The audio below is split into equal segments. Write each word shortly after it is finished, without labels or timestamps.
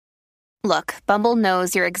Look, Bumble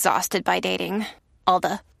knows you're exhausted by dating. All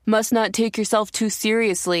the must not take yourself too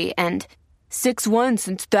seriously and 6'1"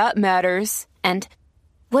 since that matters. And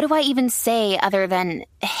what do I even say other than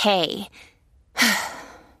hey?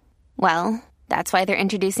 Well, that's why they're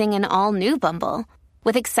introducing an all-new Bumble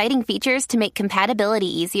with exciting features to make compatibility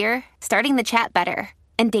easier, starting the chat better,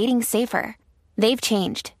 and dating safer. They've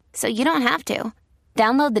changed, so you don't have to.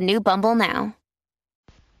 Download the new Bumble now.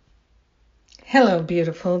 Hello,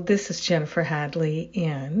 beautiful. This is Jennifer Hadley,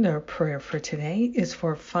 and our prayer for today is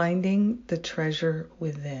for finding the treasure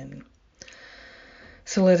within.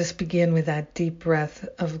 So let us begin with that deep breath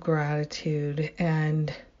of gratitude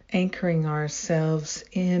and anchoring ourselves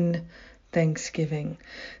in Thanksgiving.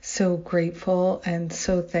 So grateful and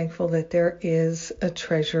so thankful that there is a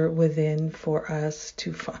treasure within for us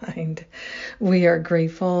to find. We are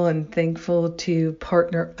grateful and thankful to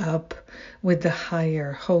partner up with the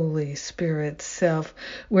higher Holy Spirit self.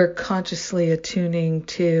 We're consciously attuning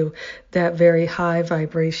to that very high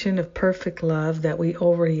vibration of perfect love that we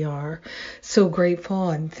already are. So grateful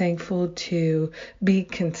and thankful to be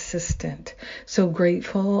consistent. So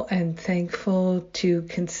grateful and thankful to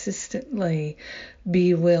consistently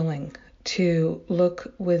be willing to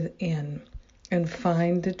look within and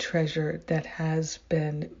find the treasure that has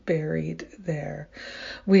been buried there.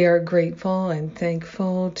 We are grateful and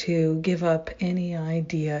thankful to give up any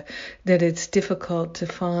idea that it's difficult to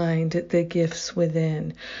find the gifts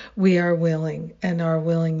within. We are willing, and our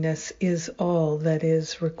willingness is all that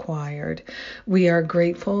is required. We are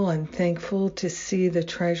grateful and thankful to see the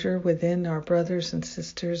treasure within our brothers and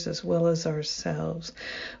sisters as well as ourselves.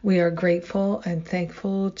 We are grateful and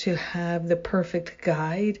thankful to have the perfect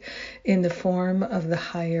guide in the form of the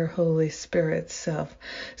higher Holy Spirit self.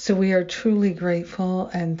 So we are truly grateful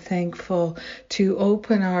and thankful to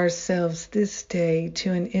open ourselves this day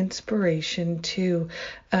to an inspiration, to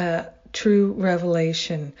true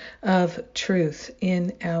revelation of truth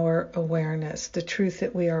in our awareness, the truth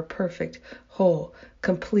that we are perfect, whole,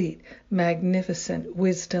 complete, magnificent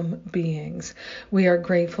wisdom beings. We are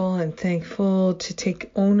grateful and thankful to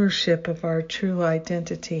take ownership of our true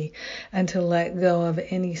identity and to let go of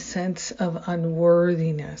any sense of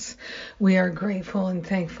unworthiness. We are grateful and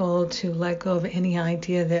thankful to let go of any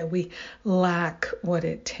idea that we lack what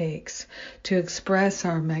it takes to express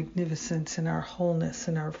our magnificence and our wholeness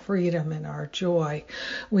and our freedom and our joy.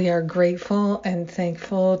 We are grateful and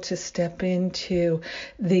thankful to step into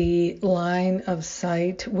the line of sight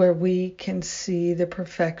where we can see the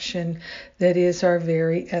perfection that is our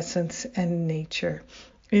very essence and nature.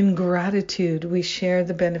 In gratitude, we share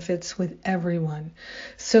the benefits with everyone.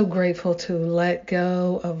 So grateful to let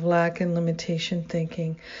go of lack and limitation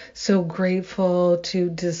thinking. So grateful to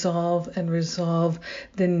dissolve and resolve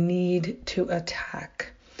the need to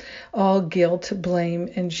attack. All guilt, blame,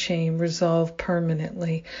 and shame resolve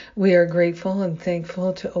permanently. We are grateful and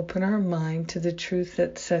thankful to open our mind to the truth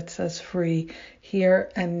that sets us free here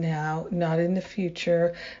and now, not in the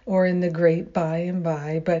future or in the great by and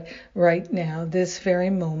by, but right now, this very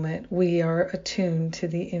moment, we are attuned to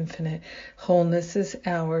the infinite. Wholeness is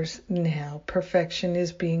ours now. Perfection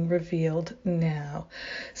is being revealed now.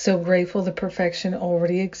 So grateful the perfection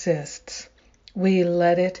already exists. We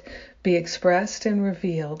let it be expressed and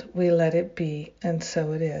revealed. We let it be, and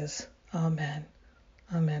so it is. Amen.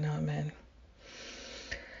 Amen. Amen.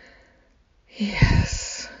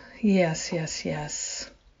 Yes. Yes, yes, yes.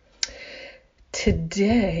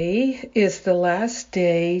 Today is the last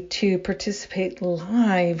day to participate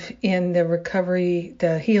live in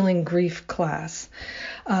the Healing Grief class.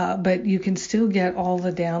 But you can still get all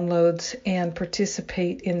the downloads and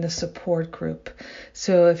participate in the support group.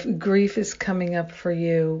 So if grief is coming up for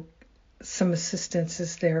you, some assistance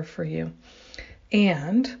is there for you.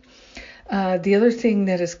 And the other thing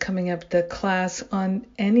that is coming up, the class on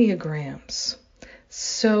Enneagrams.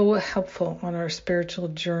 So helpful on our spiritual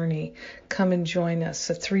journey. Come and join us.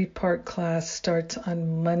 A 3-part class starts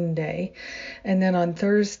on Monday. And then on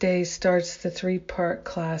Thursday starts the 3-part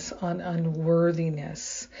class on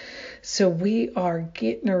unworthiness. So we are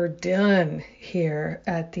getting her done here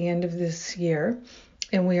at the end of this year.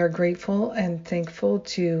 And we are grateful and thankful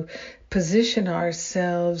to position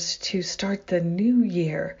ourselves to start the new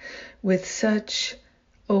year with such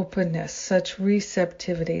openness, such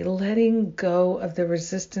receptivity, letting go of the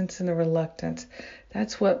resistance and the reluctance.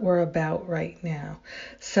 That's what we're about right now.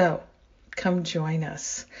 So come join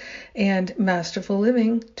us. And Masterful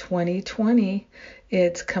Living 2020,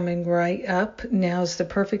 it's coming right up. Now's the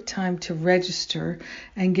perfect time to register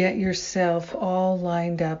and get yourself all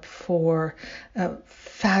lined up for a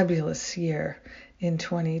fabulous year in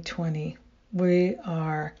 2020. We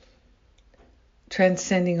are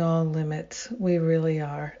transcending all limits. We really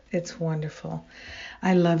are. It's wonderful.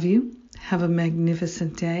 I love you. Have a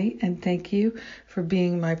magnificent day, and thank you for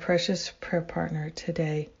being my precious prayer partner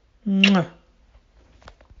today. Mwah.